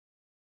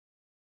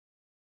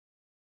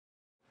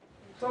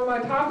So my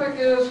topic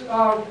is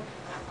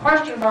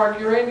question mark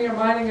uranium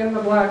mining in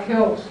the Black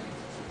Hills.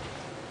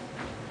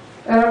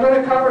 And I'm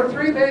going to cover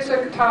three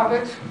basic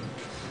topics.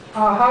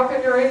 How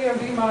can uranium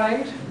be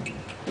mined?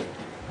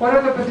 What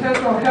are the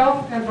potential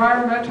health,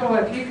 environmental,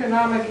 and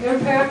economic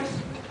impacts?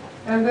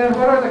 And then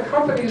what are the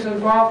companies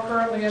involved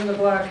currently in the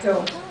Black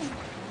Hills?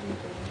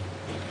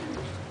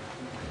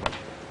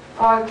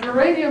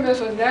 Uranium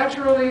is a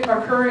naturally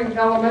occurring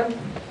element.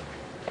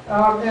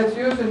 It's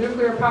used in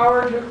nuclear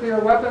power, nuclear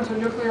weapons, and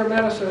nuclear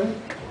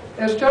medicine.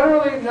 It's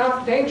generally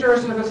not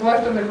dangerous if it's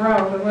left in the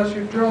ground, unless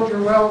you've drilled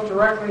your well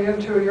directly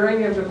into a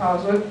uranium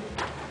deposit.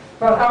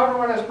 But however,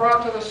 when it's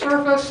brought to the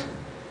surface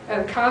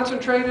and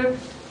concentrated,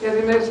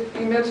 it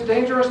emits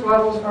dangerous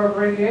levels of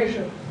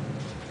radiation.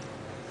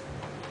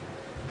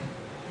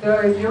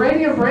 The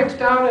uranium breaks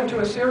down into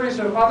a series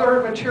of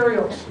other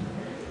materials.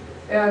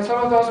 And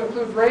some of those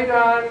include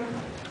radon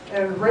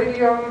and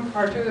radium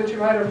are two that you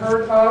might have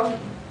heard of.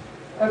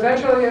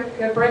 Eventually,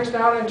 it breaks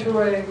down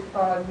into a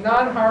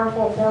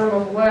non-harmful form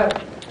of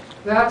lead.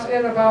 That's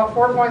in about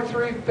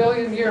 4.3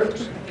 billion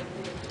years.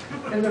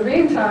 In the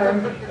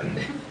meantime,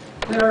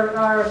 there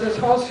are this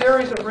whole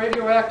series of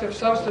radioactive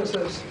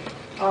substances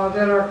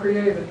that are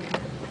created.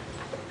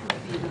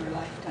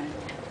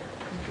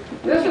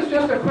 This is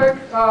just a quick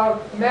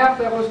map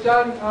that was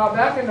done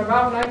back in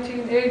about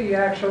 1980,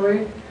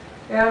 actually.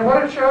 And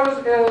what it shows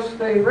is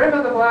the rim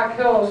of the Black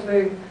Hills,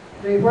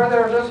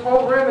 where this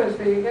whole rim is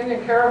the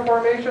Indian Kara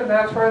Formation.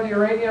 That's where the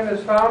uranium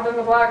is found in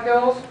the Black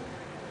Hills.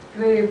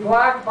 The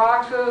black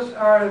boxes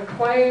are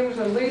claims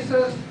and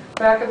leases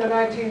back in the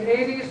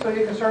 1980s, so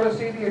you can sort of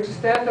see the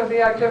extent of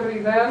the activity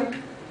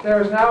then.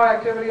 There's now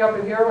activity up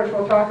in here, which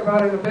we'll talk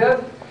about in a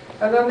bit.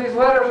 And then these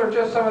letters are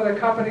just some of the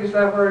companies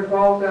that were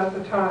involved at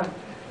the time.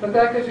 But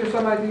that gives you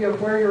some idea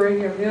of where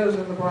uranium is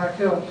in the Black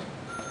Hills.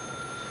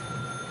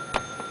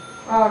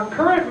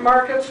 Current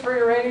markets for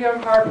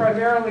uranium are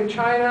primarily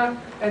China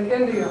and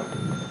India.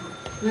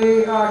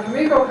 The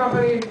Cameco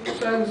company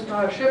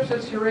ships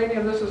its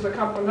uranium. This is the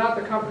company, not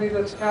the company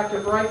that's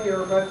active right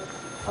here, but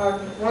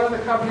one of the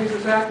companies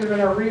that's active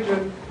in our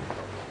region.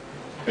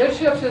 It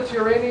ships its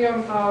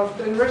uranium,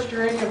 enriched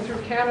uranium,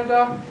 through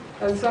Canada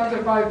and sends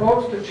it by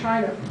boats to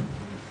China.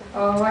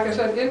 Like I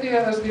said,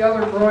 India is the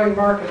other growing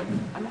market.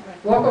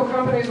 Local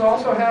companies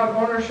also have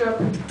ownership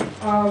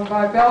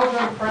by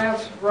Belgium,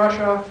 France,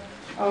 Russia.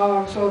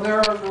 So there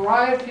are a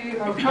variety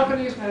of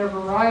companies and a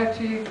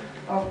variety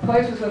of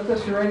places that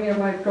this uranium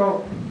might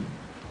go.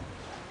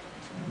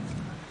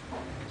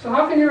 So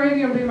how can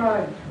uranium be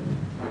mined?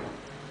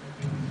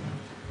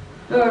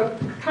 The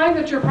kind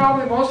that you're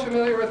probably most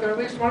familiar with, or at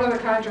least one of the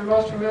kinds you're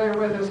most familiar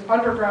with, is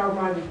underground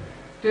mining.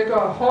 Dig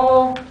a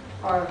hole,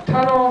 a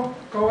tunnel,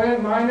 go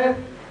in, mine it.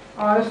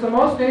 It's the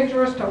most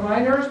dangerous to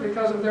miners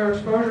because of their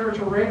exposure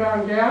to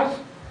radon gas.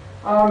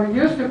 It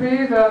used to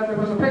be that it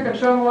was a pick and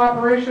shovel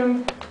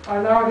operation.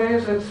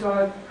 Nowadays it's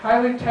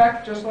highly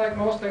tech, just like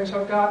most things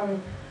have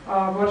gotten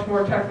much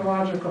more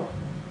technological.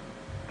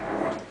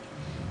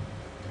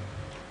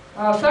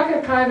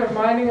 Second kind of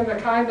mining, and the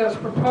kind that's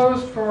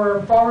proposed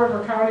for Fall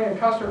River County and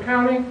Custer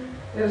County,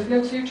 is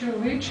in situ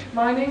leach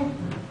mining.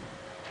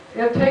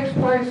 It takes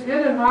place in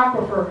an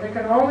aquifer. It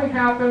can only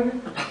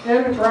happen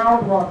in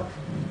groundwater.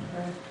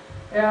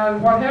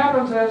 And what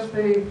happens is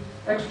the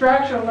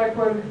extraction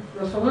liquid,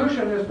 the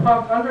solution, is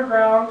pumped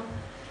underground,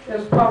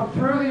 is pumped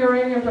through the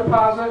uranium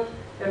deposit.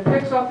 It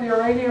picks up the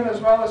uranium as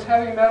well as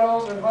heavy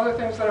metals and other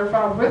things that are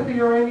found with the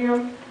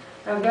uranium,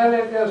 and then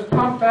it is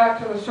pumped back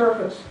to the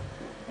surface.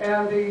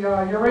 And the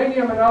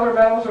uranium and other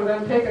metals are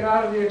then taken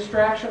out of the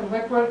extraction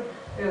liquid,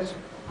 is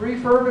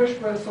refurbished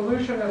with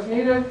solution as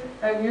needed,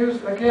 and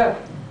used again.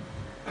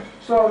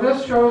 So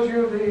this shows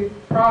you the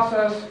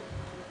process.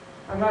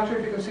 I'm not sure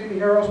if you can see the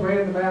arrows way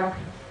in the back,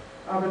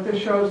 but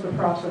this shows the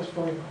process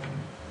for you.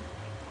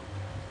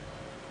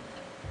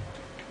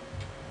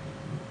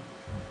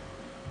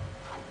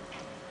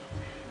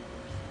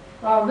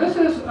 This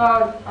is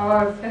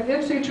an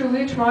in situ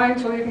leach mine,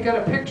 so you can get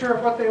a picture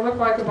of what they look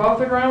like above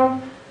the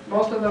ground.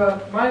 Most of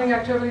the mining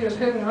activity is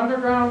hidden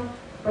underground,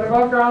 but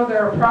above ground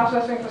there are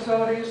processing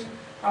facilities.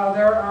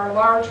 There are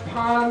large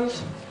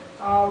ponds,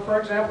 for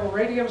example,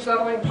 radium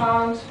settling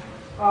ponds,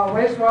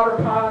 wastewater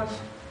ponds,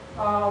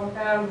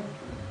 and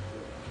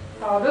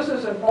this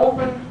is an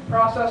open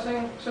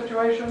processing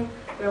situation.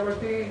 There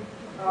would be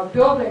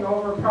building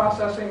over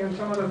processing in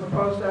some of the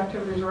proposed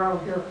activities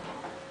around here.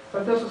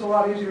 But this is a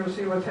lot easier to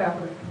see what's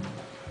happening.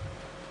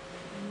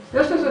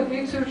 This is an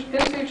in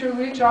situ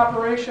leach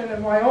operation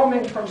in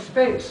Wyoming from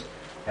space.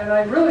 And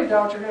I really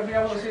doubt you're going to be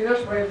able to see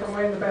this way from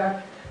way in the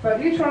back.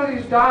 But each one of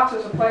these dots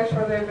is a place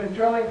where they've been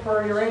drilling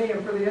for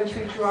uranium for the in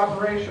situ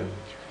operation.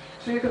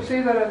 So you can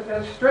see that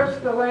it strips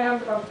the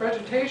land of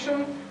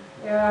vegetation,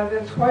 and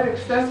it's quite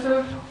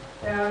extensive,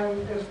 and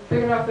it's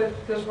big enough that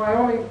this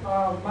Wyoming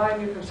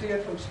mine, you can see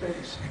it from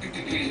space.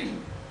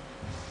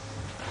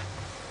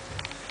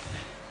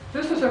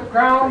 This is a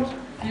ground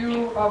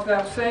view of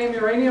that same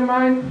uranium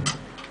mine,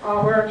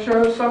 where it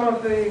shows some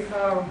of the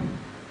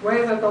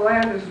way that the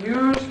land is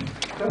used.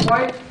 The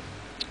white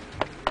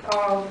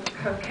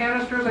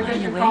canisters, I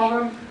guess you call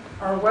them,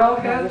 are well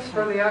heads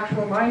for the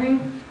actual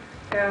mining.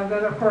 And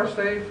then, of course,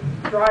 they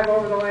drive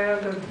over the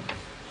land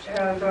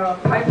and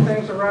pipe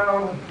things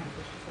around.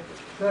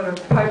 The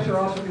pipes are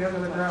also be under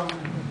the ground.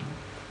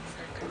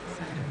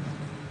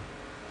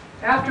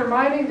 After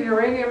mining, the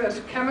uranium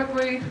is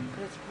chemically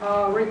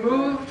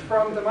removed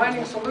from the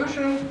mining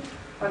solution,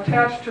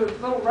 attached to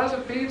little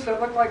resin beads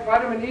that look like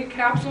vitamin E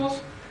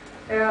capsules.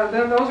 And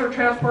then those are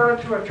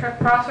transported to a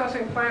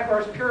processing plant where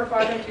it's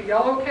purified into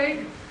yellow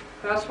cake.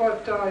 That's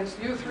what is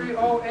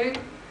U3O8,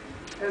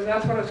 and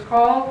that's what it's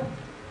called.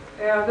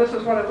 And this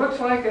is what it looks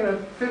like in a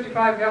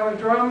 55-gallon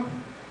drum,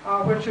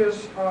 which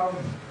is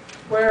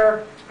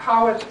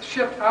how it's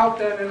shipped out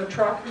then in a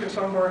truck to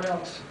somewhere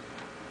else.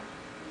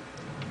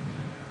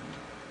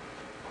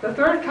 The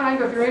third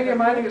kind of uranium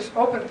mining is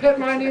open pit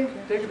mining.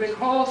 Dig a big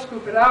hole,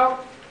 scoop it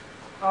out,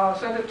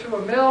 send it to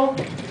a mill.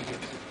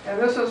 And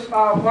this is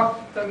what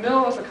the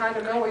mill is, the kind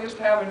of mill we used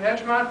to have in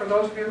Edgemont, for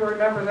those of you who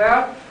remember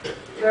that.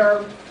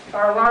 There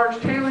are large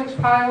tailings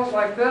piles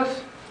like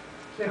this.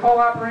 The whole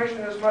operation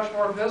is much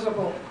more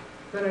visible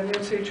than an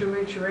in situ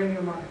leach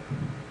uranium mine.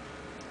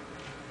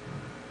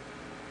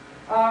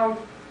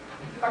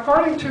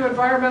 According to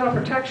Environmental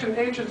Protection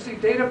Agency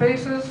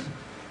databases,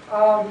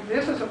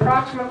 this is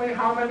approximately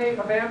how many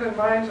abandoned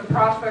mines and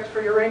prospects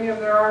for uranium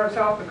there are in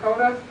South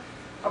Dakota.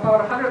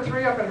 About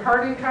 103 up in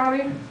Harding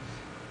County,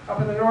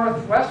 up in the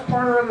northwest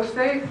corner of the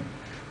state,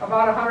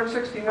 about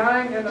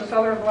 169 in the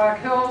southern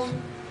Black Hills,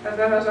 and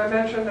then, as I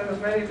mentioned, and as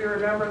many of you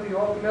remember, the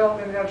old mill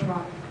in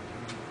Edgemont.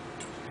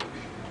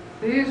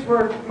 These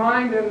were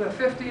mined in the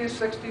 50s,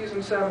 60s,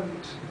 and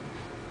 70s.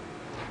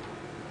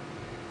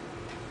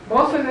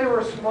 Mostly they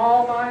were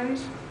small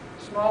mines,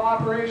 small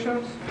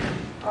operations.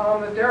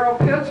 The Darrow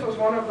Pits was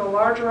one of the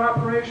larger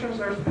operations.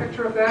 There's a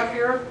picture of that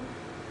here.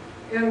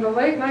 In the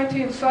late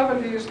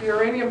 1970s, the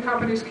uranium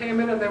companies came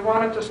in and they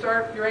wanted to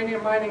start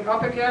uranium mining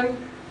up again,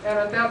 and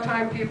at that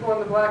time people in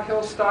the Black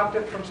Hills stopped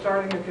it from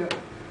starting again.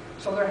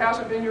 So there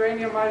hasn't been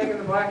uranium mining in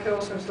the Black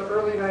Hills since the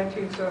early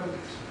 1970s.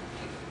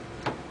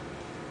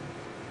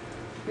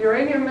 The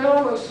uranium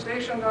mill was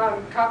stationed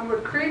on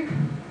Cottonwood Creek.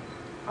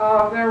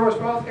 There was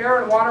both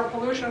air and water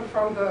pollution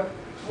from the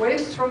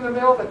wastes from the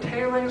mill, the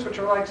tailings, which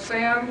are like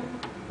sand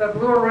that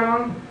blew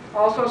around.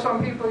 Also, some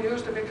people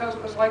used it because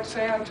it was like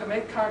sand to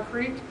make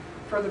concrete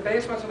for the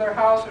basements of their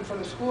house and for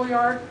the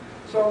schoolyard.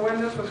 So when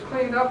this was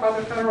cleaned up by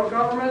the federal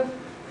government,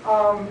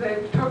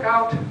 they took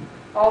out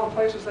all the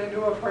places they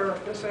knew of where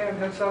the sand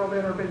had settled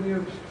in or been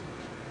used.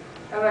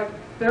 And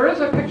there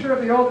is a picture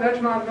of the old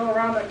Edgemont mill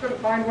around. I couldn't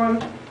find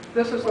one.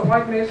 This is the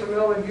White Mesa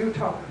Mill in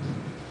Utah.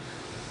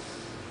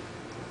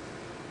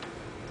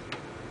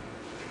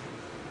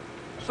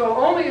 So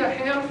only a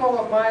handful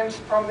of mines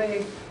from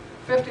the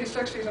 50s,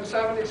 60s, and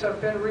 70s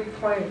have been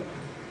reclaimed.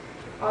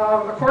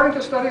 According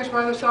to studies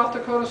by the South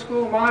Dakota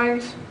School of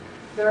Mines,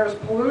 there's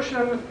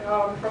pollution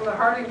from the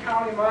Harding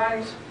County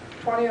mines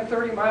 20 and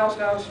 30 miles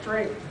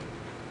downstream.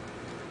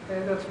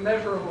 Okay, that's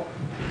measurable.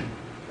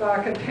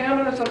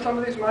 Contaminants at some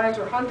of these mines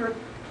are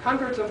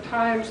hundreds of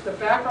times the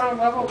background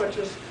level, which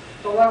is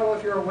the level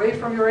if you're away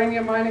from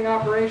uranium mining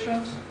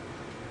operations.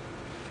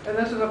 And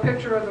this is a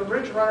picture of the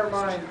Ridge Runner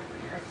mine,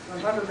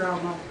 an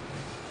underground mine.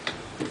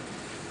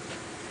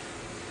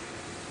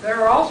 There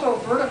are also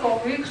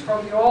vertical leaks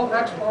from the old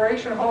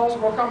exploration holes.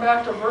 We'll come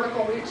back to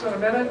vertical leaks in a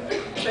minute.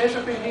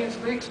 Basically means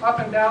leaks up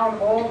and down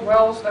old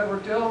wells that were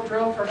drilled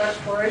for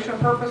exploration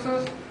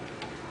purposes.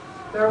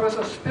 There was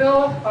a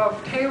spill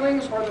of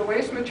tailings or the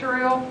waste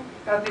material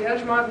at the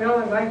Edgemont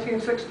Mill in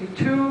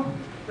 1962.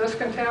 This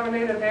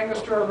contaminated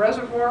Angostura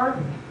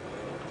Reservoir.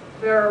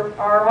 There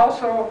are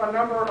also a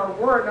number, or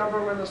were a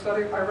number when the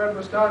study I read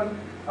was done,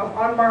 of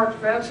unmarked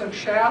vents and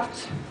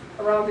shafts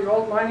around the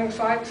old mining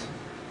sites.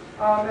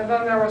 And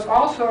then there was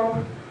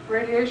also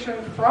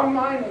radiation from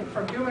mining,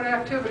 from human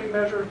activity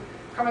measured,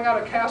 coming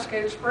out of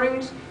Cascade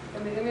Springs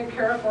in the Indian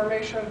Carrot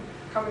Formation,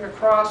 coming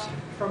across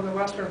from the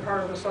western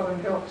part of the Southern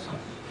Hills.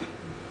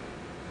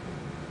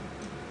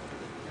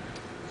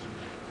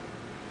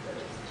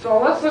 So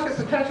let's look at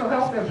potential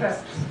health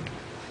impacts.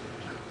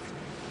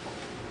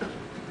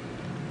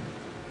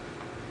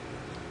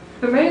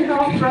 The main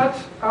health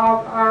threats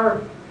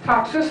are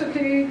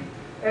toxicity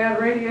and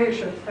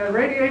radiation. And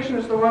radiation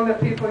is the one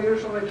that people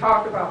usually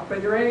talk about,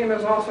 but uranium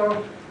is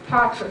also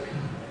toxic.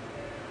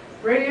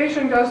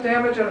 Radiation does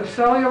damage at a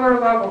cellular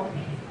level.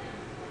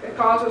 It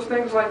causes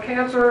things like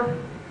cancer,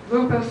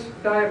 lupus,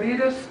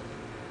 diabetes,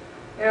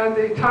 and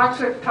the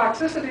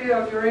toxicity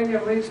of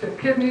uranium leads to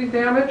kidney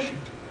damage.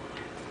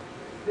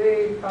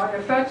 The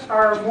effects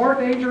are more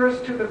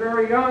dangerous to the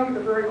very young, the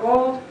very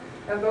old,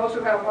 and those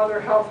who have other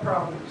health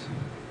problems.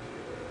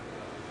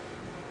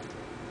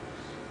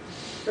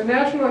 The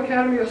National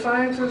Academy of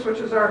Sciences, which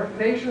is our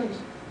nation's,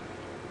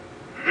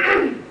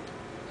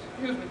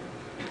 excuse me,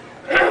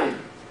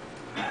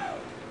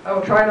 I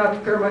will try not to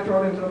clear my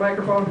throat into the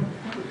microphone.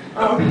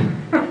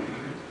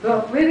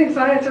 The leading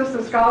scientists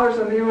and scholars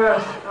in the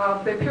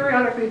U.S., they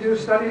periodically do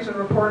studies and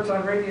reports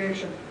on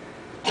radiation.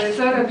 They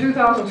said in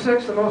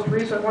 2006, the most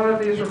recent one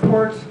of these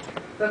reports,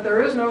 that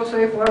there is no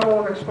safe level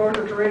of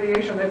exposure to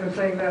radiation. They've been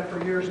saying that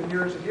for years and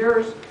years and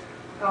years.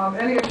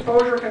 Any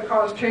exposure can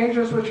cause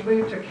changes which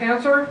lead to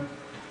cancer,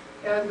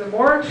 and the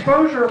more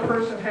exposure a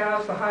person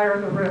has, the higher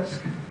the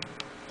risk.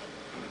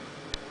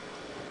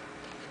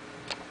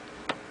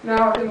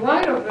 Now, in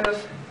light of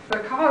this, the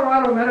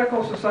Colorado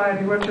Medical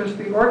Society, which is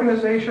the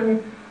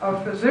organization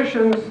of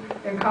physicians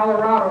in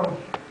Colorado,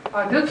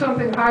 did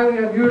something highly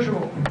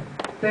unusual.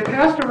 They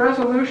passed a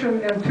resolution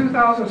in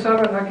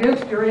 2007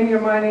 against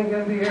uranium mining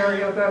in the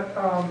area that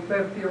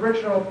the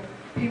original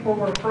people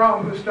were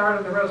from who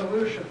started the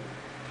resolution.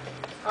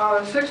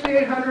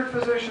 6,800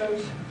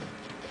 physicians,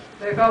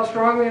 they felt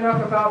strongly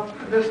enough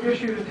about this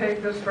issue to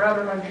take this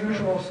rather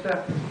unusual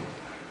step.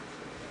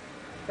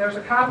 There's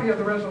a copy of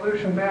the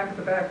resolution back at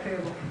the back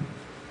table.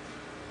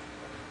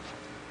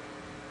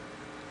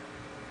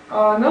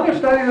 Another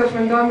study that's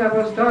been done that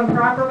was done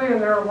properly, and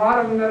there are a lot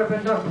of them that have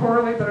been done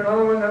poorly, but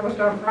another one that was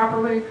done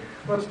properly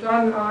was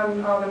done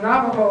on the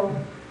Navajo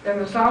in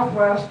the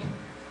Southwest.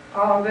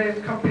 They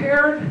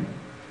compared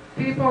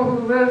people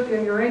who lived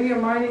in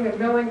uranium mining and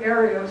milling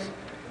areas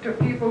to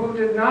people who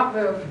did not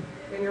live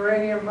in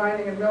uranium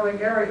mining and milling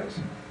areas.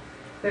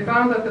 They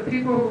found that the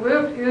people who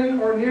lived in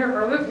or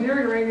lived near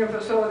uranium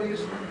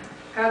facilities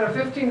had a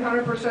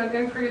 1,500%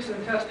 increase in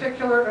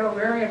testicular and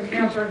ovarian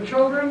cancer in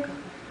children,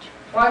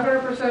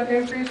 500%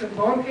 increase in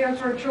bone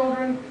cancer in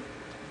children,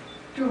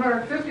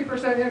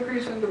 250%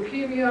 increase in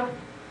leukemia,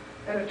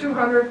 and a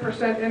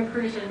 200%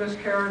 increase in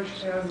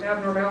miscarriage and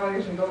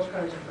abnormalities and those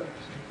kinds of things.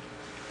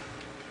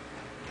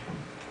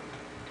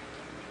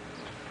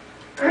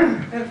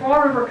 In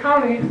Fall River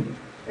County,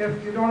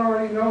 if you don't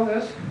already know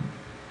this,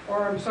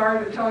 or I'm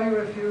sorry to tell you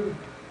if you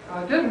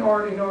didn't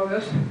already know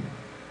this,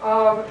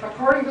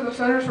 according to the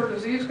Centers for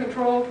Disease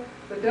Control,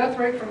 the death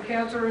rate from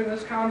cancer in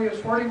this county is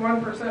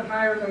 41%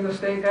 higher than the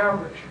state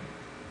average.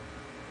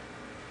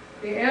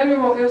 The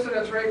annual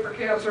incidence rate for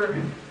cancer,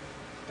 in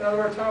other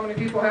words, how many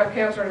people have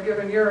cancer in a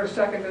given year, is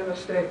second in the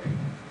state.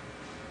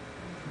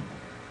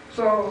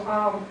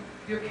 So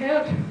you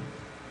can't,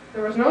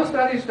 there was no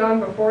studies done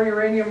before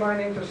uranium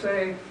mining to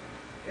say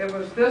it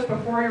was this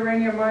before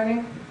uranium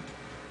mining,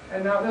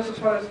 and now this is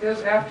what it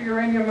is after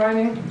uranium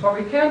mining.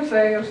 What we can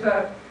say is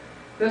that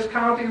this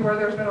county, where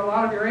there's been a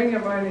lot of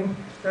uranium mining,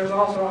 there's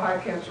also a high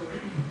cancer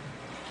rate.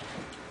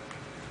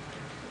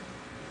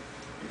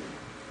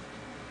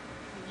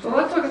 So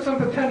let's look at some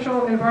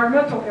potential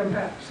environmental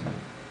impacts.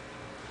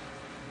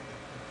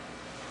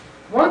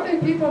 One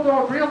thing people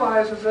don't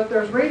realize is that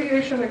there's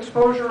radiation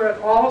exposure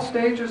at all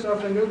stages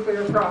of the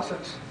nuclear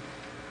process.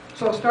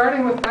 So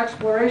starting with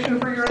exploration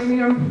for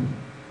uranium,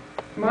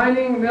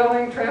 mining,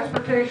 milling,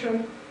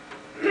 transportation,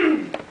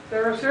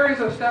 there are a series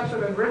of steps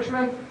of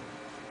enrichment,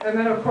 and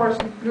then of course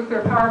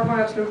nuclear power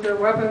plants, nuclear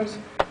weapons,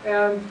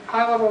 and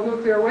high-level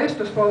nuclear waste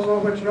disposal,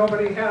 which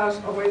nobody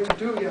has a way to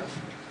do yet.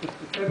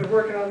 They've been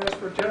working on this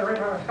for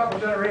a couple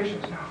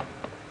generations now.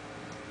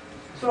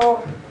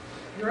 So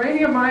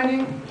uranium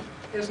mining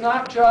is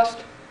not just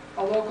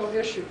a local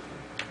issue.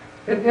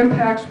 It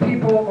impacts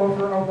people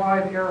over a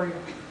wide area.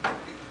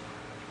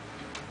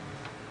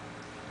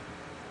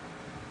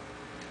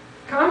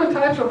 Common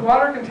types of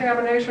water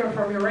contamination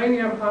from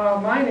uranium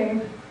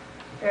mining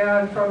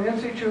and from in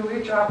situ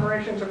leach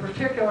operations in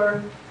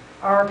particular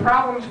are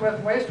problems with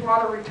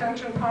wastewater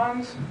retention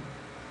ponds,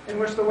 in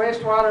which the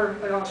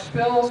wastewater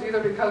spills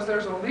either because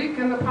there's a leak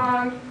in the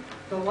pond,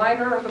 the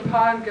liner of the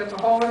pond gets a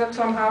hole in it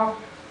somehow,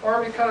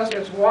 or because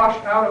it's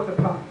washed out of the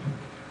pond.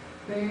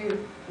 The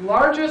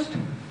largest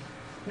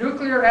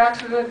nuclear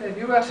accident in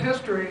U.S.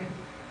 history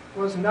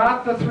was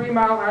not the 3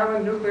 Mile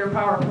Island nuclear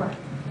power plant.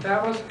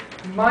 That was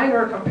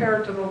minor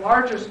compared to the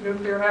largest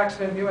nuclear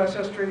accident in U.S.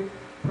 history,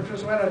 which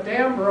was when a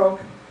dam broke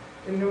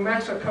in New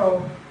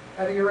Mexico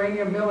at a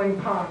uranium milling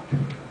pond.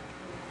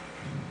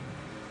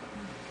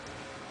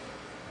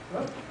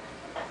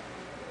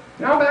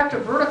 Now back to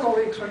vertical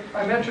leaks, which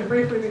I mentioned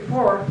briefly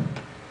before.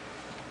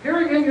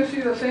 Here again you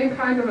see the same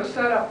kind of a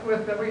setup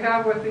that we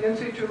have with the in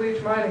situ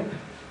leach mining,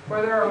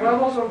 where there are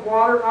levels of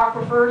water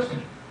aquifers.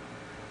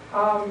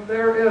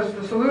 There is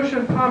the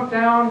solution pumped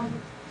down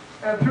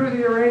and through the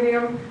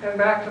uranium and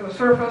back to the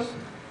surface.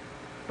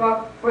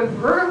 But with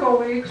vertical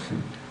leaks,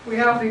 we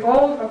have the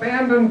old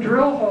abandoned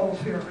drill holes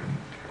here.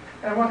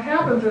 And what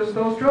happens is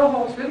those drill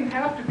holes didn't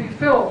have to be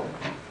filled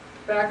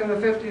back in the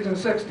 50s and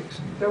 60s.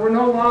 There were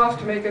no laws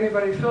to make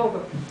anybody fill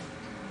them.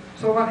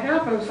 So what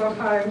happens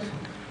sometimes,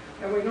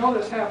 and we know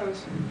this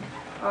happens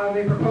on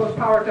the proposed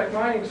POWERTECH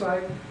mining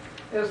site,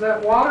 is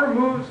that water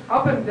moves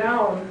up and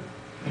down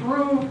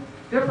through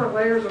different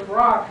layers of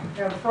rock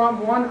and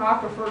from one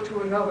aquifer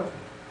to another.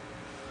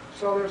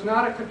 So there's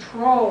not a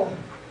control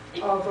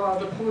of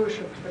the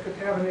pollution, the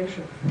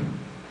contamination.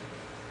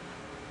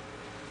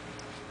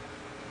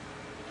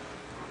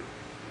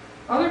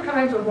 Other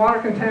kinds of water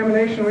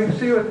contamination we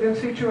see with in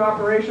situ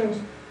operations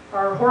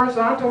are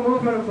horizontal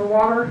movement of the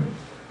water.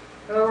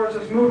 In other words,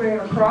 it's moving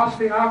across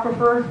the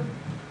aquifer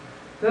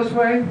this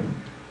way.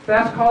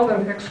 That's called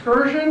an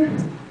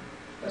excursion.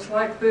 It's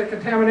like the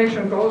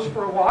contamination goes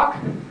for a walk.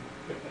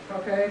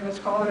 Okay, that's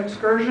called an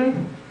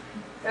excursion.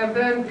 And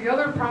then the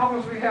other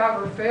problems we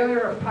have are failure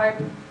of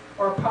pipe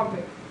or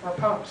pumping, or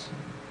pumps.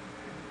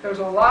 There's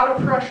a lot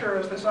of pressure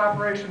as this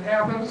operation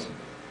happens,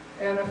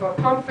 and if a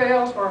pump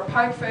fails or a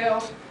pipe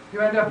fails, you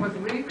end up with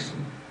leaks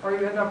or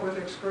you end up with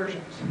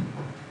excursions.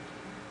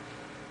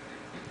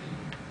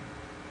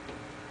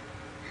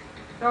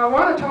 Now I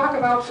want to talk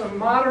about some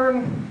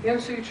modern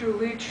in situ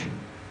leach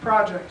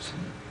projects.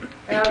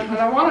 And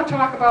I want to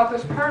talk about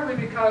this partly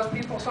because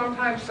people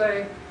sometimes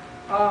say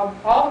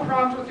all the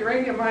problems with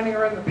uranium mining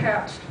are in the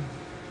past.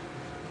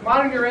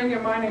 Modern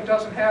uranium mining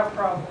doesn't have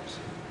problems.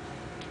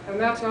 And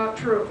that's not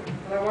true.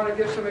 And I want to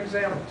give some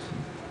examples.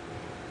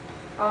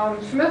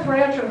 Smith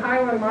Ranch and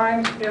Highland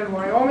Mines in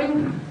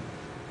Wyoming,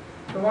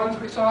 the ones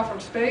we saw from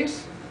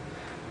space.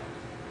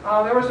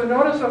 There was a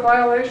notice of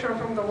violation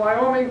from the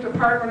Wyoming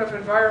Department of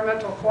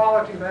Environmental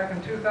Quality back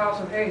in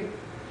 2008.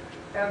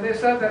 And they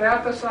said that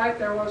at the site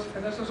there was,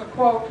 and this is a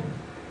quote,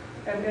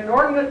 an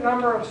inordinate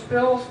number of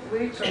spills,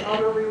 leaks, and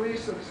other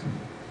releases.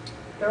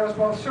 There was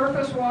both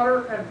surface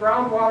water and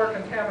groundwater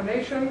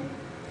contamination,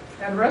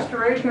 and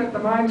restoration at the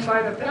mine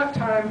site at that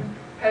time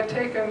had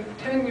taken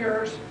 10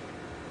 years,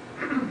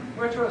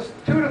 which was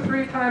 2 to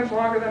 3 times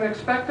longer than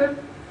expected.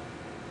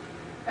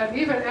 And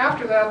even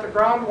after that, the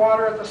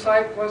groundwater at the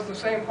site was the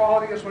same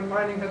quality as when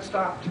mining had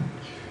stopped.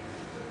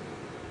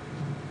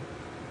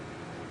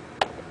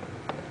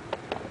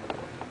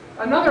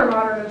 Another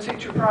modern in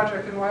situ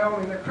project in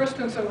Wyoming, the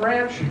Christensen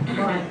Ranch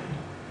mine.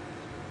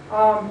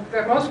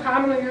 The most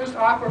commonly used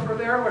aquifer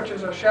there, which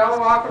is a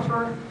shallow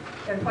aquifer,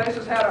 in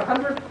places had a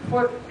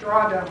 100-foot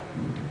drawdown.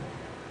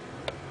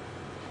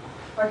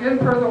 Again,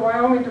 per the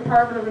Wyoming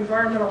Department of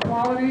Environmental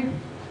Quality,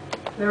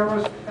 there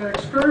was an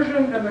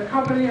excursion, and the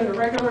company and the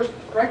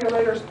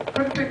regulators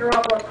couldn't figure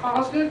out what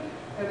caused it,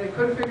 and they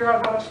couldn't figure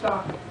out how to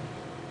stop it.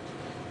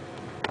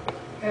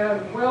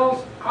 And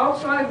wells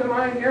outside the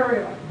mine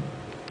area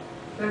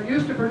that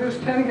used to produce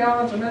 10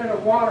 gallons a minute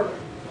of water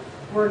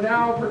were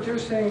now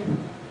producing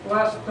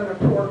less than a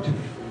quart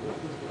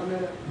a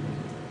minute.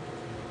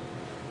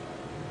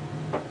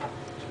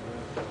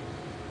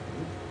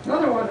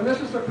 Another one, and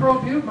this is the Pearl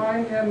Butte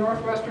mine in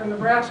northwestern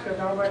Nebraska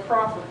down by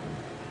Crawford.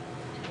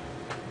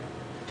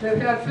 They've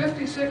had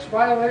 56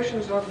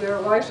 violations of their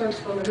license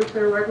from the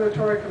Nuclear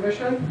Regulatory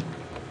Commission.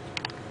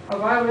 A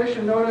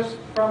violation notice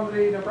from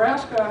the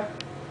Nebraska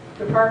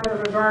Department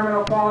of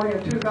Environmental Quality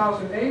in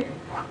 2008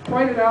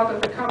 pointed out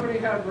that the company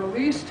had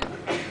released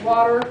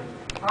water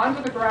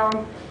onto the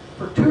ground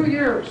for 2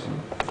 years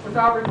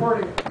without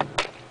reporting it.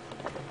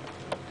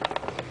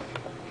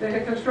 They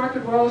had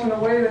constructed wells in a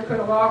way that could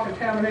allow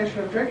contamination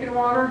of drinking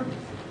water.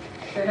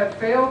 They had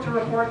failed to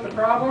report the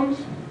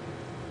problems.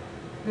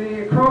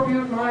 The Pearl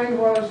Butte mine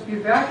was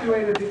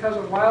evacuated because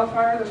of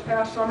wildfire this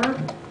past summer,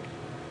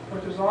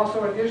 which is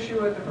also an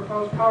issue at the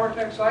proposed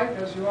POWERTECH site.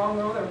 As you all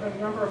know, there have been a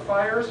number of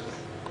fires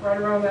right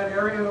around that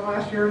area in the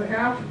last year and a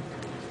half.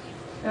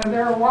 And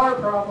there are water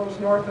problems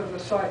north of the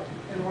site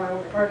in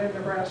Wyoming, or in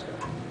Nebraska.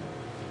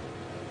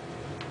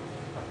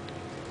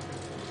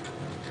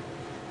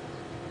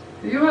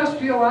 The U.S.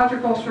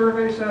 Geological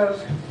Survey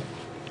says,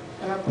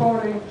 and I'm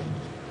quoting,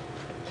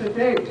 to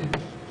date,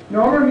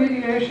 no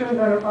remediation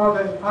of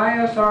an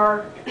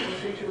ISR,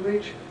 in-situ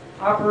leach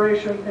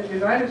operation in the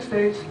United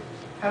States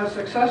has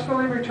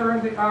successfully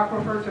returned the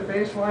aquifer to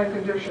baseline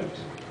conditions.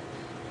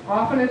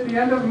 Often at the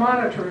end of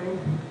monitoring,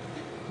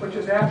 which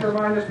is after a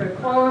mine has been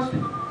closed,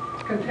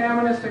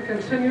 contaminants to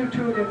continue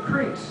to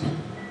increase.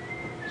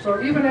 So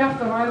even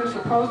after the mine is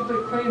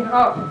supposedly cleaned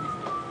up,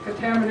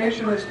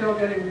 contamination is still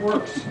getting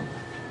worse.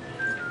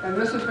 And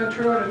this has been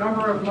true at a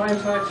number of mine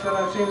sites that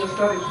I've seen the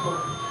studies for.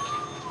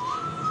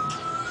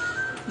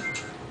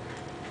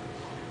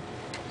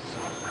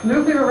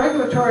 Nuclear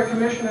Regulatory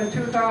Commission in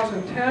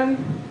 2010,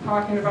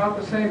 talking about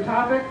the same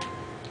topic.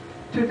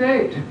 To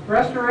date,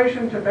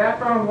 restoration to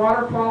background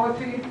water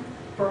quality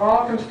for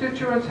all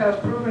constituents has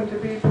proven to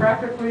be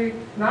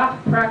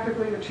not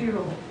practically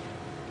achievable.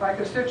 By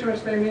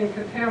constituents, they mean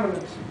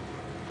contaminants.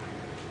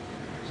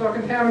 So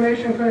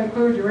contamination can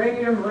include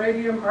uranium,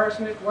 radium,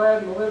 arsenic,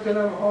 lead,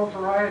 molybdenum, a whole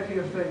variety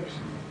of things.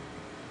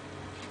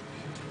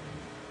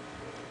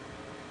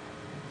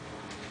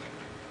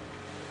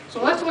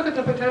 So let's look at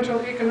the potential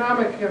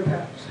economic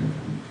impacts.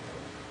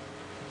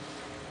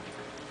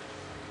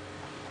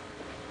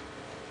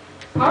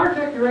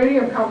 POWERTECH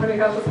Uranium Company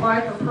has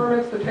applied for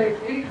permits to take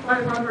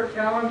 8,500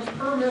 gallons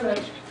per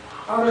minute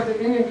out of the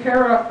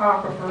Inyankara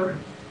aquifer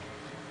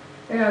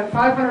and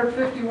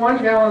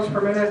 551 gallons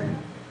per minute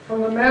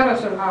from the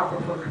Madison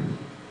aquifer.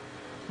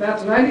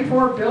 That's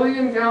 94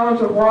 billion gallons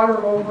of water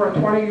over a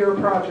 20-year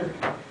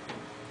project.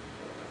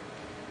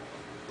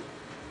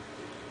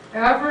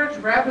 Average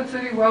Rapid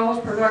City Wells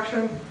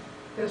production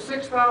is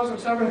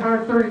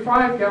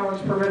 6,735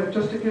 gallons per minute,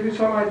 just to give you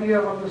some idea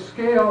of the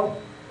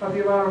scale of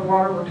the amount of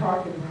water we're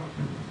talking about.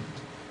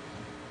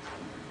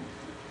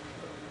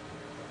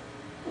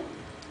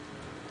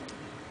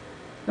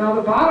 Now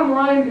the bottom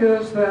line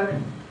is that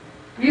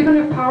even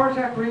if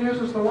POWERTECH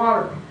reuses the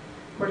water,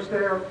 which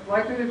they're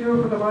likely to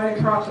do for the mining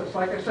process,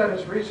 like I said,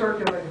 it's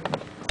recirculated.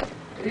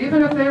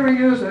 Even if they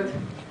reuse it,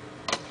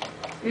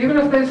 Even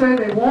if they say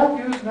they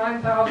won't use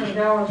 9,000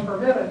 gallons per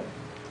minute,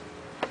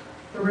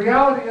 the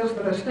reality is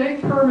that a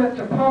state permit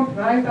to pump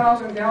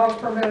 9,000 gallons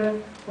per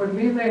minute would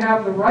mean they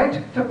have the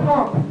right to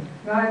pump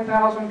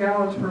 9,000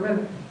 gallons per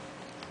minute,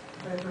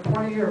 okay, for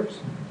 20 years.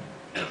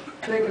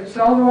 They could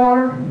sell the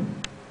water,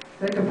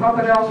 they could pump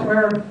it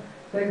elsewhere,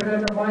 they could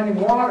end up mining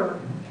water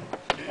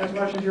as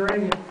much as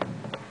uranium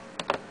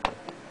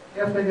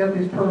if they get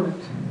these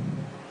permits.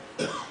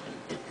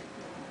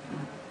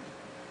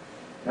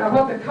 Now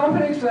what the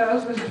company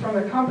says, this is from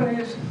the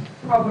company's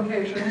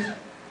publications,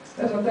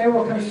 is that they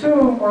will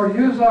consume or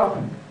use up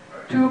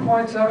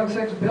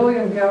 2.76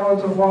 billion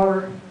gallons of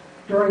water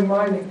during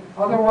mining.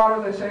 Other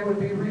water, they say, would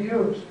be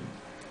reused.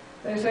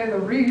 They say the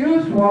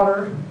reused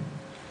water,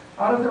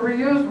 out of the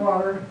reused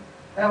water,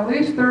 at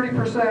least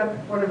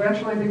 30% would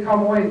eventually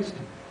become waste.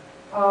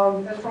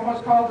 It's from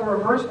what's called the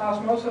reverse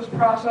osmosis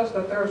process,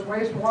 that there's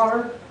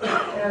wastewater,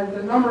 and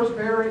the numbers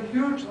vary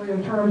hugely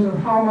in terms of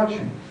how much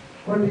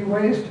would be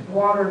waste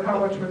water and how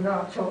much would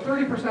not. So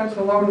 30% is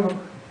the low number.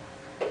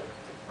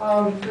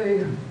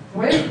 The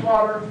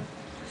wastewater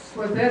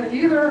would then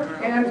either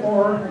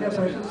and/or, I guess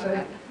I should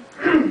say,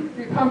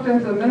 be pumped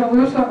into the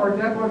Minnelusa or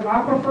Deadwood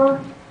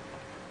aquifer,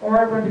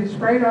 or it would be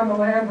sprayed on the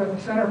land with a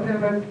center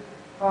pivot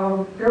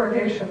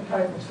irrigation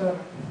type of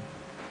setup.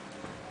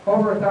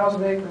 Over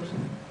 1,000 acres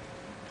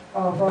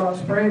of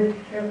sprayed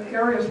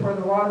areas where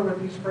the water would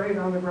be sprayed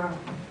on the ground.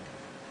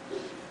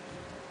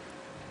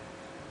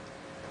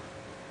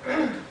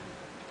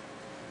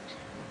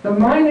 The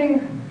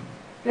mining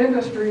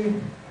industry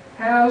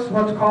has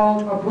what's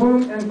called a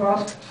boom and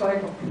bust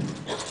cycle.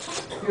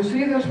 You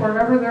see this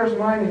wherever there's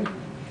mining.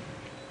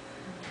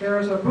 There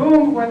is a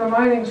boom when the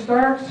mining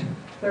starts,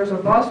 there's a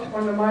bust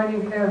when the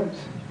mining ends.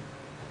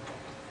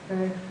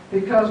 Okay?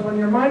 Because when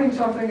you're mining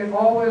something, it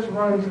always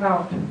runs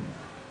out.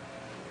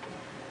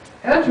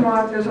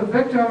 Edgemont is a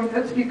victim,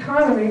 its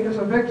economy is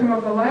a victim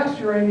of the last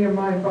uranium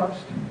mine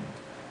bust.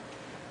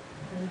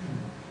 Okay?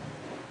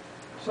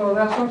 So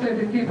that's something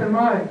to keep in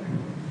mind.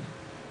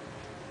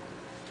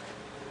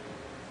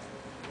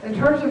 In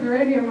terms of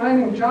uranium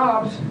mining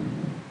jobs,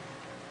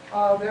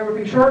 there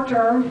would be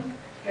short-term.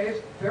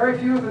 Okay, very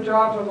few of the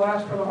jobs would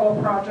last for the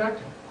whole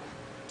project.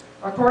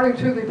 According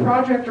to the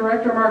project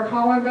director, Mark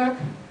Hollenbeck,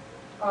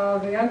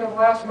 the end of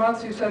last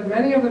month, he said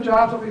many of the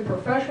jobs will be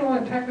professional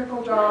and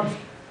technical jobs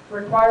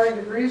requiring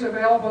degrees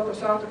available at the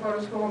South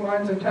Dakota School of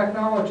Mines and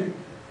Technology.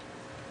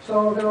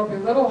 So there will be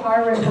little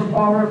hiring from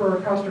Fall River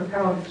or Custer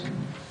counties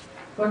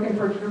looking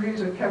for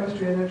degrees in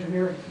chemistry and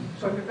engineering.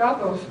 So if you've got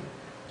those,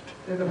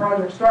 if the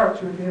project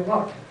starts, you would be in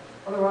luck.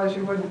 Otherwise,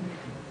 you wouldn't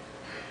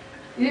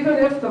be. Even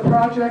if the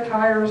project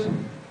hires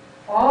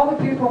all the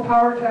people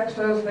POWERTECH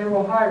says they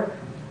will hire,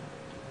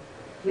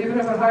 even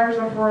if it hires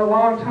them for a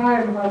long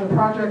time, the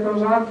project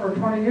goes on for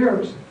 20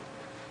 years,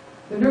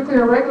 the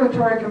Nuclear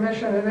Regulatory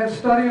Commission, in its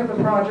study of the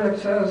project,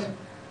 says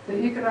the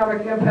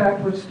economic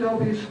impact would still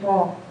be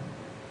small.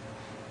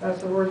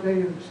 That's the word they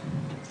use.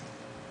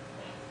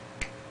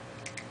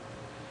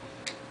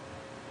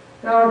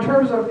 Now, in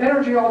terms of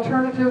energy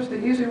alternatives,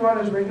 the easy one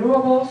is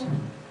renewables.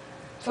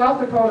 South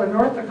Dakota,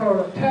 North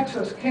Dakota,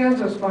 Texas,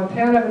 Kansas,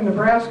 Montana, and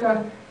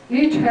Nebraska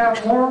each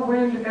have more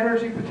wind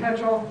energy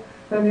potential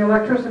than the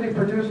electricity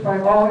produced by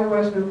all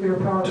U.S. nuclear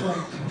power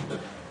plants.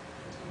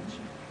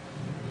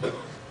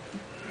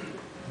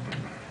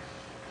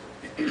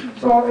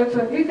 So it's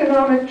an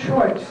economic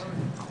choice.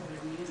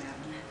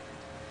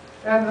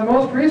 And the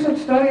most recent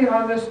study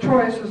on this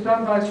choice is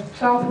done by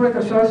Southwick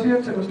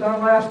Associates. It was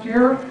done last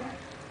year.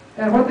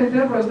 And what they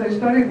did was they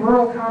studied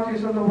rural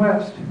counties in the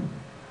West.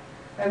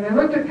 And they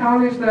looked at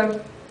counties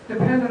that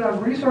depended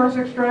on resource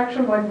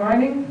extraction, like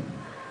mining.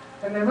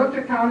 And they looked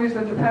at counties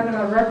that depended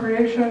on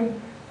recreation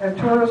and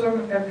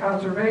tourism and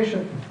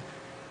conservation.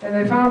 And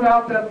they found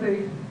out that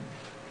the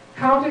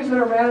counties that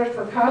are managed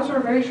for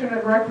conservation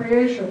and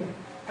recreation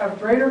have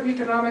greater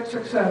economic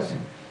success,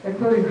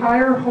 including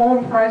higher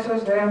home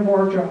prices and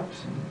more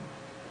jobs.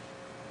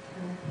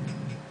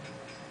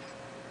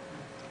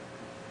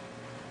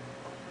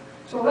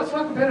 So let's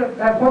look a bit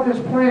at what is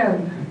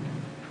planned.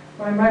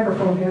 My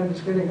microphone hand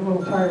is getting a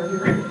little tired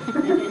here.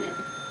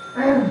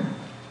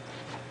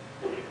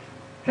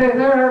 Okay,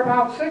 there are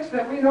about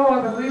that we know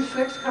of, at least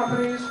 6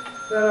 companies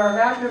that are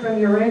active in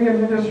the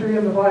uranium industry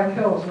in the Black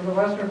Hills, in the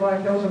western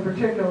Black Hills in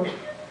particular.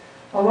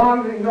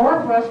 Along the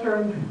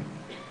northwestern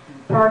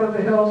part of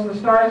the hills, the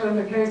stars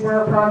indicate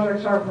where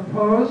projects are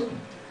proposed.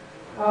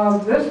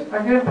 This,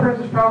 again,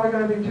 print is probably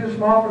going to be too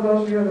small for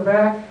those of you in the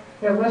back.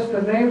 It lists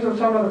the names of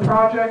some of the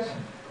projects,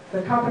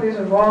 the companies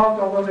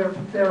involved, although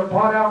they're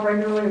bought out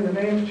regularly, the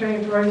names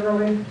change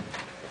regularly,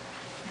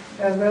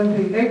 and then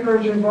the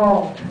acreage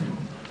involved.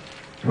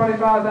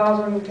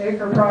 25,000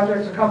 acre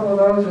projects, a couple of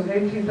those, an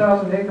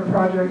 18,000 acre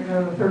project,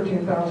 and a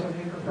 13,000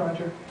 acre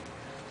project.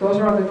 Those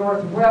are on the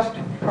northwest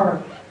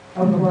part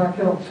of the Black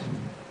Hills.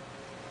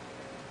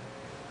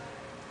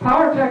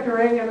 POWERTECH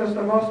Uranium is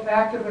the most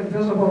active and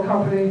visible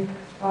company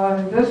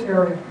in this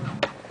area.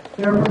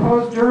 Their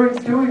proposed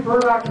Dewey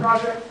Burdock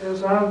project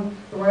is on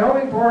the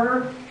Wyoming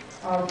border,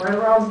 right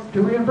around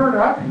Dewey and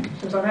Burdock,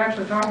 since I'm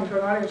actually talking to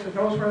an audience that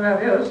knows where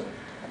that is,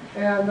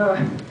 and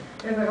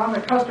on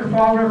the Custer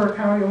Fall River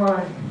County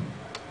line.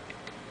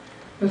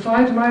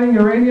 Besides mining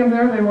uranium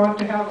there, they want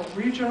to have a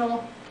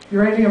regional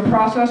uranium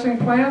processing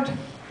plant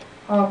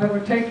that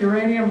would take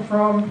uranium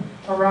from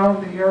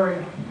around the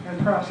area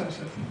and process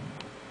it.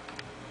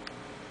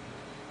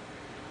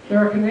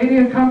 They're a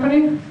Canadian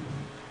company.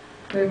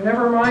 They've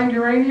never mined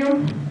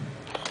uranium,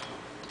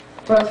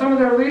 but some of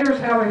their leaders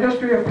have a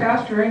history of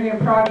past uranium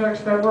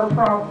projects that were a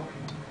problem.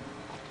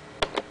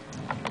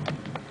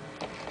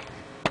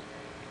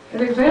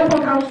 An example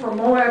comes from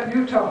Moab,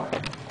 Utah,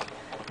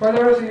 where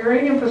there was a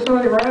uranium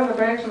facility right on the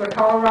banks of the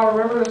Colorado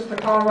River. This is the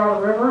Colorado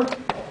River.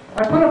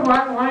 I put a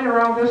black line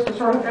around this to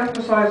sort of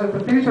emphasize it,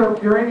 but these are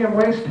uranium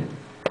waste,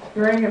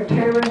 uranium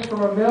tailings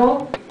from a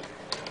mill.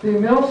 The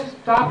mill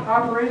stopped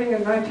operating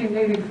in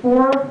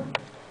 1984.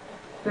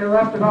 They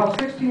left about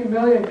 16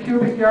 million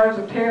cubic yards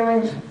of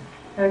tailings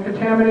and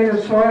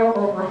contaminated soil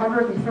over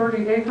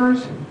 130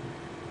 acres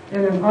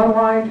in an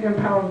unlined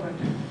impoundment.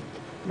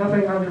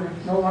 Nothing under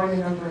it, no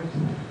lining under it.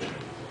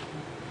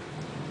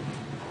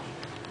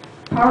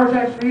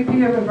 POWERTECH's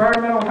VP of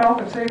Environmental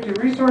Health and Safety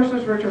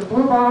Resources, Richard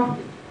Blubaugh,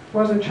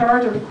 was in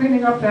charge of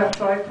cleaning up that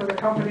site for the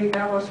company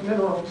Atlas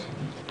Minerals.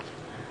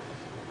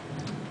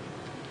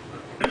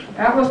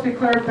 Atlas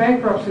declared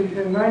bankruptcy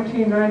in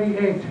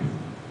 1998,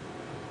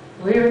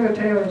 leaving the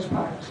tailings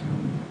piles.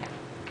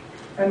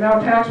 And now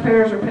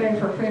taxpayers are paying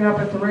for cleanup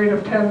at the rate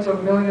of tens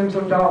of millions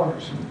of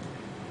dollars.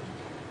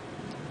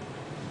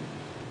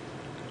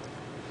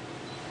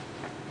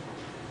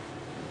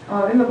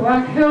 In the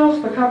Black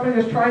Hills, the company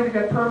is trying to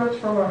get permits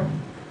from a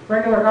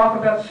regular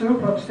alphabet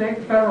soup of state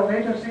and federal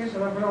agencies,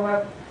 and I'm going to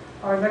let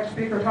our next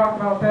speaker talk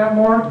about that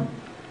more.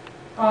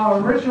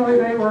 Originally,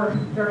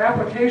 their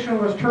application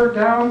was turned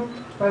down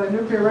by the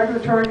Nuclear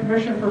Regulatory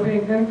Commission for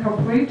being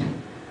incomplete.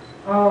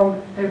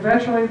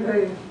 Eventually,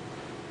 the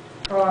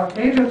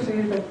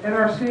agency, the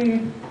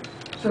NRC,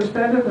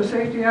 suspended the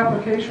safety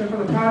application for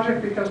the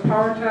project because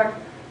POWERTECH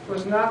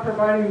was not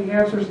providing the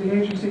answers the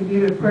agency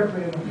needed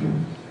quickly enough.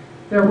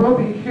 There will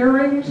be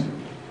hearings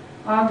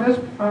on this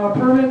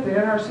permit, the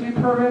NRC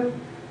permit.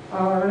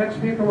 Our next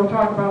speaker will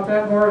talk about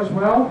that more as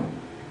well.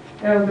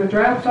 And the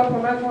draft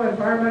supplemental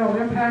environmental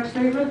impact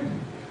statement,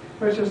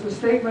 which is the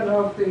statement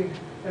of the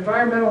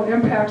environmental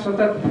impacts that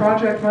the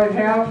project might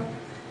have,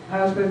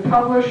 has been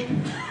published,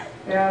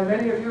 and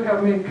many of you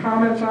have made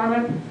comments on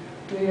it.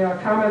 The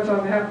comments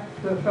on that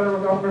the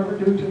federal government were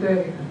due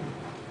today.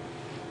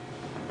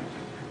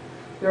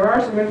 There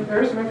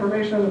is some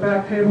information on the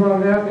back table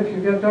on that. If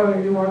you get done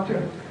and you want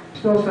to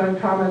still send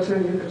comments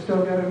in, you can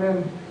still get them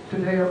in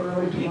today or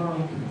early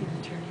tomorrow.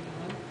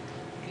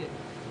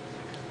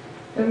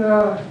 In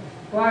the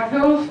Black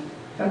Hills,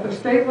 at the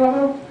state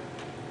level,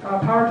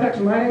 POWERTECH's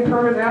mining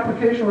permit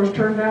application was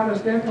turned down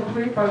as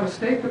incomplete by the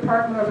State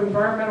Department of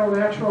Environmental and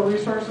Natural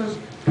Resources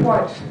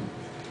twice.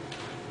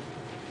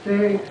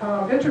 They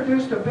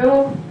introduced a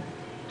bill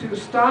to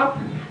stop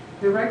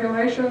the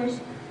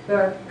regulations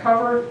that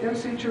covered in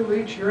situ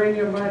leach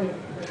uranium mining.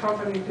 The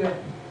company did.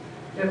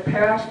 It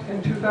passed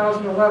in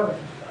 2011.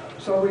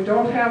 So we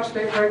don't have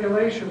state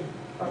regulation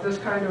of this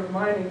kind of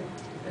mining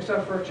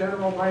except for a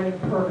general mining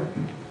permit.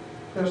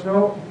 There's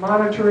no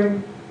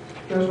monitoring,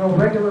 there's no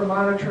regular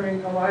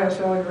monitoring of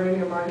ISL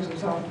uranium mines in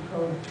South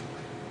Dakota.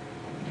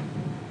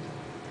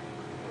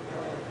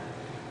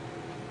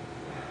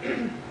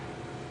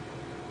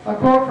 A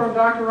quote from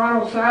Dr.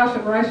 Ronald Sass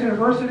at Rice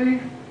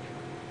University.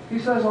 He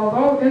says,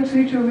 although in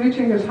situ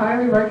leaching is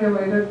highly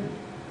regulated,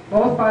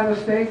 both by the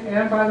state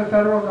and by the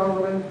federal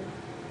government,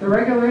 the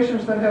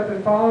regulations that have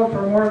been followed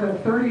for more than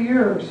 30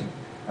 years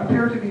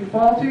appear to be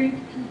faulty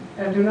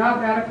and do not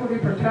adequately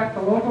protect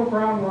the local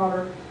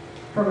groundwater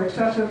from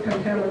excessive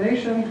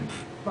contamination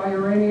by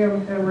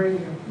uranium and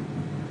radium.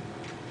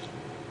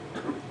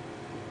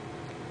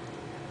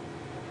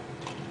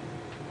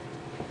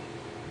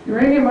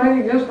 Uranium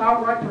mining is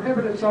outright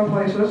prohibited in some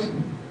places.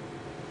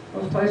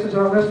 Those places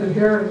are listed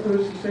here. It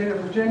includes the state of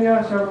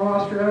Virginia, several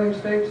Australian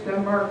states,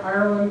 Denmark,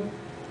 Ireland,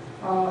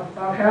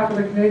 about half of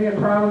the Canadian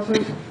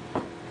provinces,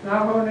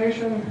 Navajo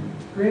Nation,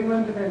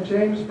 Greenland, and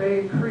James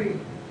Bay Cree.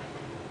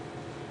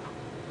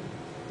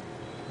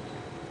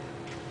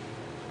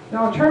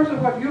 Now, in terms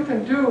of what you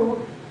can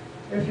do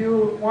if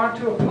you want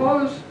to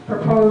oppose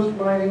proposed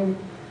mining,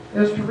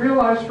 is to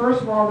realize,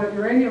 first of all, that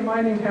uranium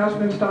mining has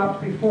been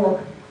stopped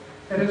before.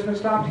 It has been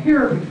stopped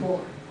here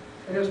before.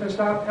 It has been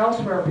stopped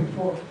elsewhere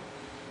before.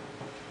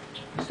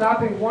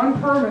 Stopping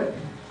one permit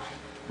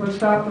would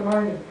stop the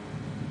mining.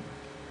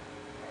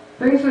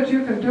 Things that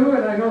you can do,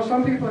 and I know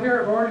some people here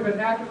have already been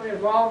actively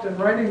involved in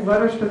writing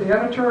letters to the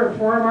editor and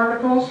forum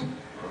articles.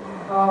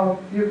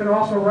 You can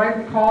also write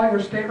and call your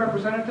state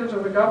representatives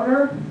or the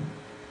governor.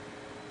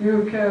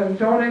 You can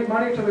donate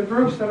money to the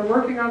groups that are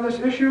working on this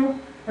issue,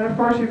 and of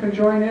course you can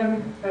join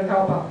in and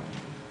help out.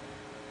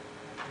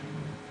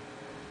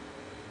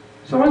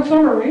 So in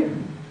summary,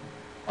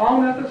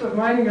 all methods of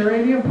mining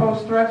uranium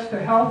pose threats to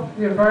health,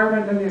 the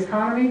environment, and the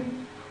economy.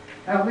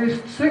 At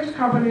least 6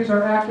 companies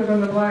are active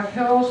in the Black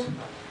Hills.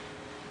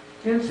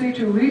 In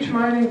situ leach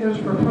mining is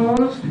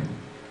proposed,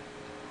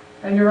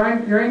 and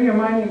uranium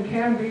mining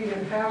can be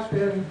and has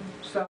been